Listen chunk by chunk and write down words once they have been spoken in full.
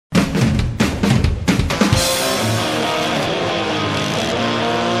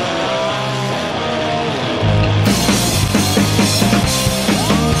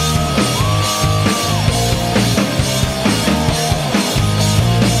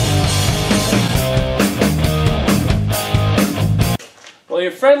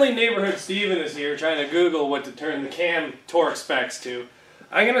friendly neighborhood Steven is here trying to Google what to turn the cam torque specs to.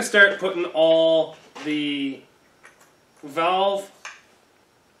 I'm going to start putting all the valve...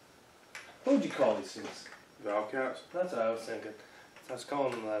 What would you call these things? Valve caps? That's what I was thinking. I was calling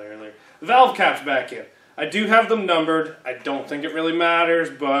them that earlier. The valve caps back in. I do have them numbered. I don't think it really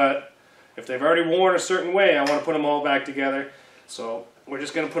matters, but if they've already worn a certain way, I want to put them all back together. So we're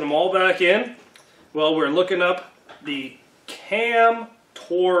just going to put them all back in. Well, we're looking up the cam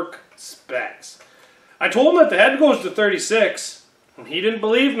torque specs. I told him that the head goes to 36, and he didn't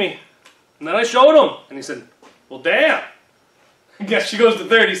believe me. And then I showed him, and he said, well, damn. I guess she goes to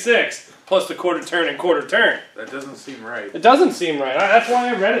 36, plus the quarter turn and quarter turn. That doesn't seem right. It doesn't seem right. That's why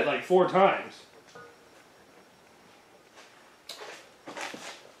I read it like 4 times.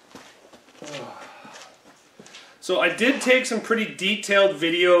 So I did take some pretty detailed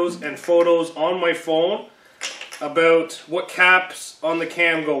videos and photos on my phone about what caps on the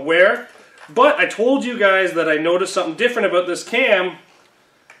cam go where. But I told you guys that I noticed something different about this cam,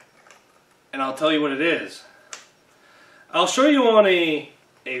 and I'll tell you what it is. I'll show you on a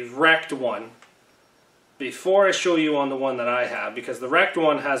wrecked one before I show you on the one that I have, because the wrecked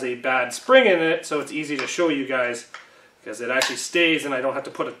one has a bad spring in it, so it's easy to show you guys because it actually stays and I don't have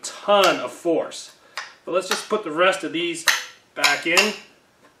to put a ton of force. But let's just put the rest of these back in.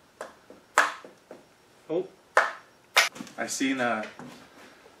 Oh. I seen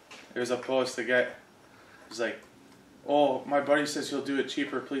there's a post the guy was like, oh, my buddy says he'll do it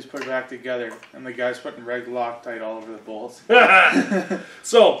cheaper, please put it back together. And the guy's putting red Loctite all over the bolts.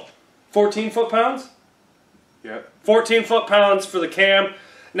 So, 14 foot-pounds? Yep. 14 foot-pounds for the cam.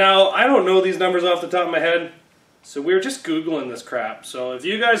 Now, I don't know these numbers off the top of my head, so we're just Googling this crap. So if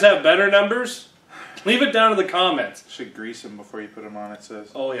you guys have better numbers, leave it down in the comments. Should grease them before you put them on, it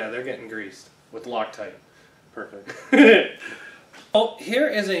says. Oh yeah, they're getting greased with Loctite. Perfect. Well, here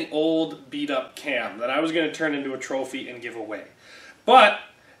is an old beat-up cam that I was going to turn into a trophy and give away. But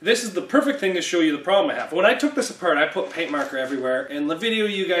this is the perfect thing to show you the problem I have. When I took this apart, I put paint marker everywhere. In the video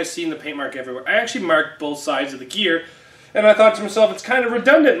you guys seen the paint mark everywhere. I actually marked both sides of the gear, and I thought to myself, it's kind of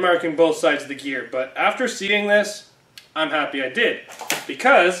redundant marking both sides of the gear. But after seeing this, I'm happy I did.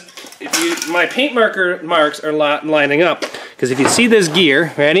 Because my paint marker marks are lining up. Because if you see this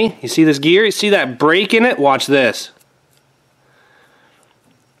gear, ready? You see this gear? You see that break in it? Watch this.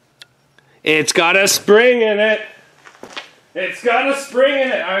 It's got a spring in it. It's got a spring in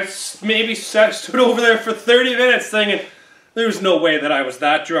it. I maybe stood over there for 30 minutes thinking, there's no way that I was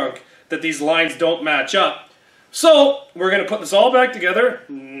that drunk that these lines don't match up. So, we're going to put this all back together.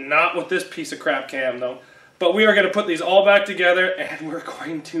 Not with this piece of crap cam though. But we are going to put these all back together, and we're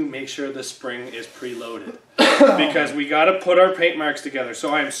going to make sure the spring is preloaded. Because we got to put our paint marks together.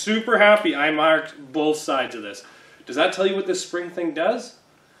 So I'm super happy I marked both sides of this. Does that tell you what this spring thing does?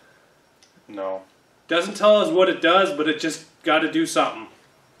 No. Doesn't tell us what it does, but it just got to do something.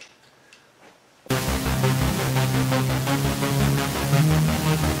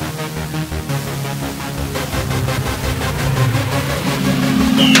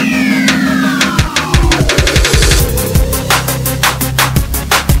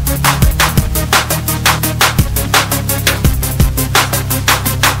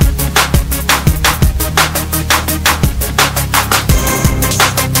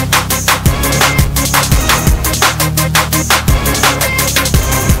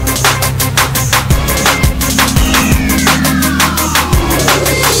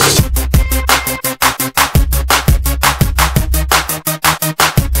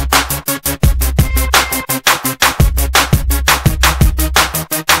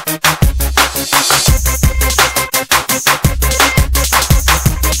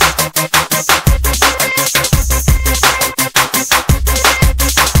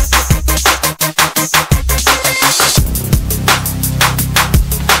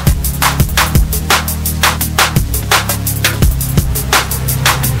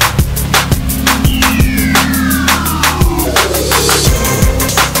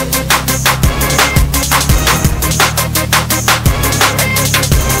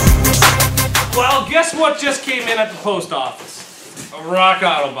 Guess what just came in at the post office? A Rock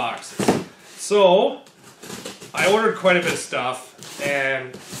Auto boxes. So, I ordered quite a bit of stuff,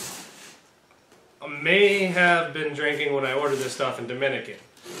 and I may have been drinking when I ordered this stuff in Dominican.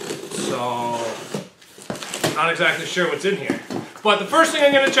 So, I'm not exactly sure what's in here. But the first thing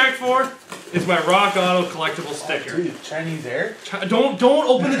I'm going to check for is my Rock Auto collectible sticker. Oh, dude, Chinese air? Don't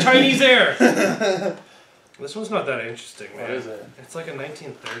open the Chinese air! This one's not that interesting, man. What is it? It's like a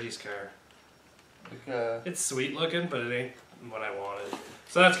 1930s car. Like It's sweet looking, but it ain't what I wanted.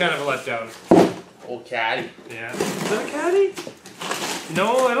 So that's kind of a letdown. old caddy. Yeah. Is that a caddy?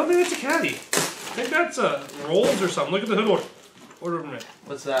 No, I don't think that's a caddy. I think that's rolls or something. Look at the hood order of me.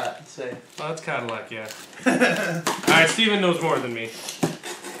 What's that say? Oh, that's Cadillac, yeah. Alright, Steven knows more than me.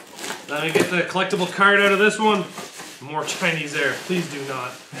 Let me get the collectible card out of this one. More Chinese air. Please do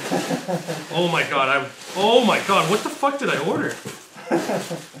not. Oh my god, oh my god, what the fuck did I order?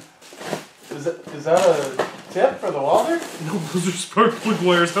 Is that a tip for the welder? No, those are spark plug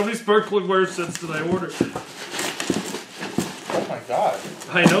wires. How many spark plug wire sets did I order? Oh my god.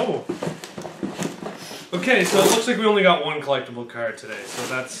 I know. Okay, so it looks like we only got one collectible card today, so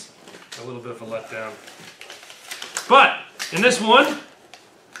that's a little bit of a letdown. But, in this one...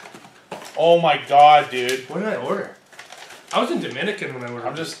 Oh my god, dude. What did I order? I was in Dominican when I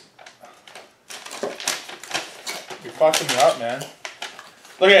ordered. You're fucking me up, man.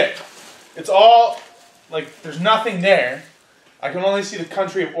 Look at it. It's all, like, there's nothing there. I can only see the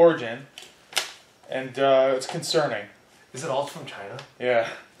country of origin. And, it's concerning. Is it all from China? Yeah.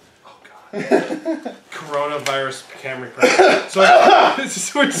 Oh god. Coronavirus Camry pack. So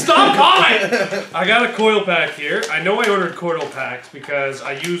stop calling! I got a coil pack here. I know I ordered coil packs because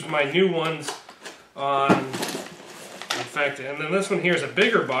I used my new ones on Infected. And then this one here is a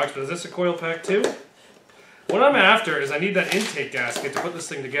bigger box, but is this a coil pack too? What I'm after is I need that intake gasket to put this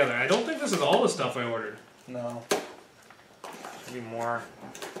thing together. I don't think this is all the stuff I ordered. No. Maybe more.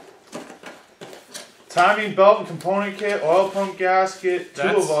 Timing belt and component kit, oil pump gasket, two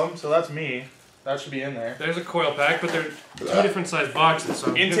of them, so that's me. That should be in there. There's a coil pack, but they're two different size boxes.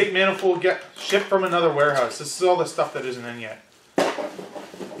 So intake manifold shipped from another warehouse. This is all the stuff that isn't in yet.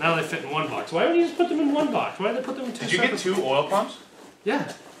 Now they fit in one box. Why don't you just put them in one box? Why did they put them in two? Did you get 2 oil pumps?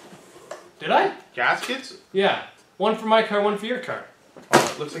 Yeah. Did I? Gaskets? Yeah. One for my car, one for your car.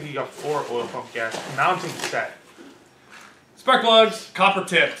 Oh, it looks like you got 4 oil pump gaskets. Mounting set. Spark plugs, copper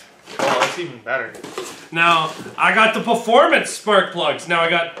tipped. Oh, that's even better. Now, I got the performance spark plugs. Now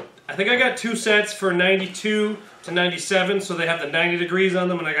I think I got 2 sets for 92 to 97, so they have the 90 degrees on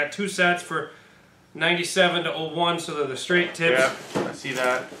them, and I got 2 sets for 97 to 01, so they're the straight tips. Yeah, I see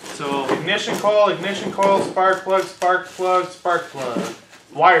that. So ignition coil, spark plug, spark plug, spark plug.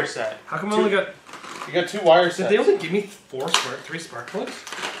 Wire set. How come I only got... You got 2 wire sets. Did they only give me 3 spark plugs?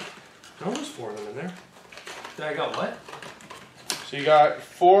 No, there's 4 of them in there. Did I got what? So you got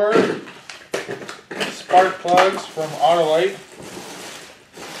 4 spark plugs from Autolite,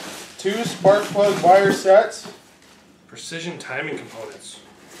 2 spark plug wire sets, precision timing components,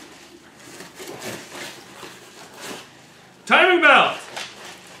 timing belt.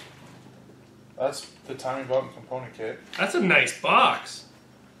 That's the timing belt and component kit. That's a nice box.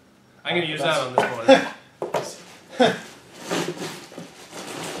 I'm gonna use that on this one.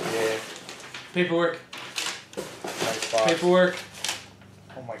 Yeah. Paperwork. Nice box. Paperwork.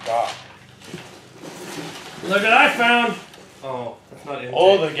 Oh my god. Look what I found! Oh, that's not intake.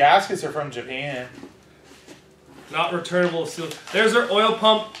 Oh, the gaskets are from Japan. Not returnable seal. There's our oil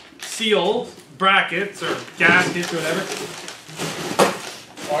pump seal brackets or gaskets or whatever.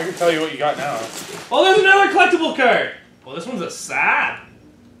 Oh, I can tell you what you got now. Oh, there's another collectible card! Well, this one's a sad.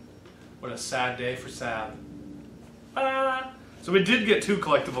 What a sad day for Sad. So we did get 2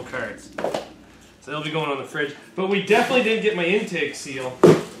 collectible cards. So they'll be going on the fridge. But we definitely didn't get my intake seal.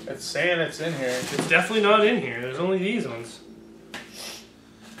 It's saying it's in here. It's definitely not in here. There's only these ones.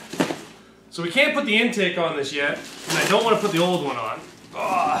 So we can't put the intake on this yet. And I don't want to put the old one on.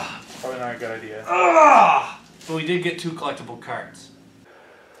 Ugh. Probably not a good idea. Ugh. But we did get 2 collectible cards.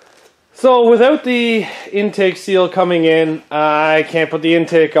 So without the intake seal coming in, I can't put the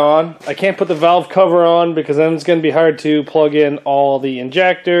intake on. I can't put the valve cover on because then it's going to be hard to plug in all the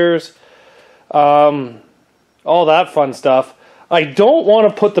injectors. All that fun stuff. I don't want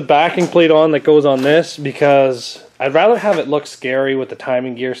to put the backing plate on that goes on this because I'd rather have it look scary with the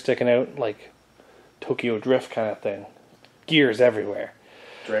timing gear sticking out like Tokyo Drift kind of thing. Gears everywhere.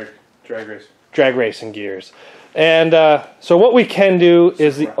 Drag race. Drag racing gears. And so what we can do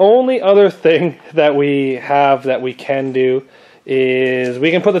is the only other thing that we have that we can do is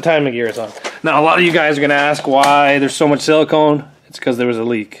we can put the timing gears on. Now a lot of you guys are going to ask why there's so much silicone. It's because there was a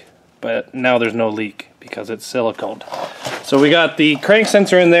leak. But now there's no leak because it's siliconed. So we got the crank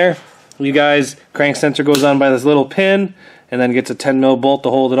sensor in there. You guys, crank sensor goes on by this little pin and then gets a 10mm bolt to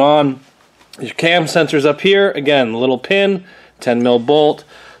hold it on. Your cam sensor's up here. Again, little pin, 10mm bolt.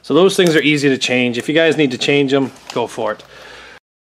 So those things are easy to change. If you guys need to change them, go for it.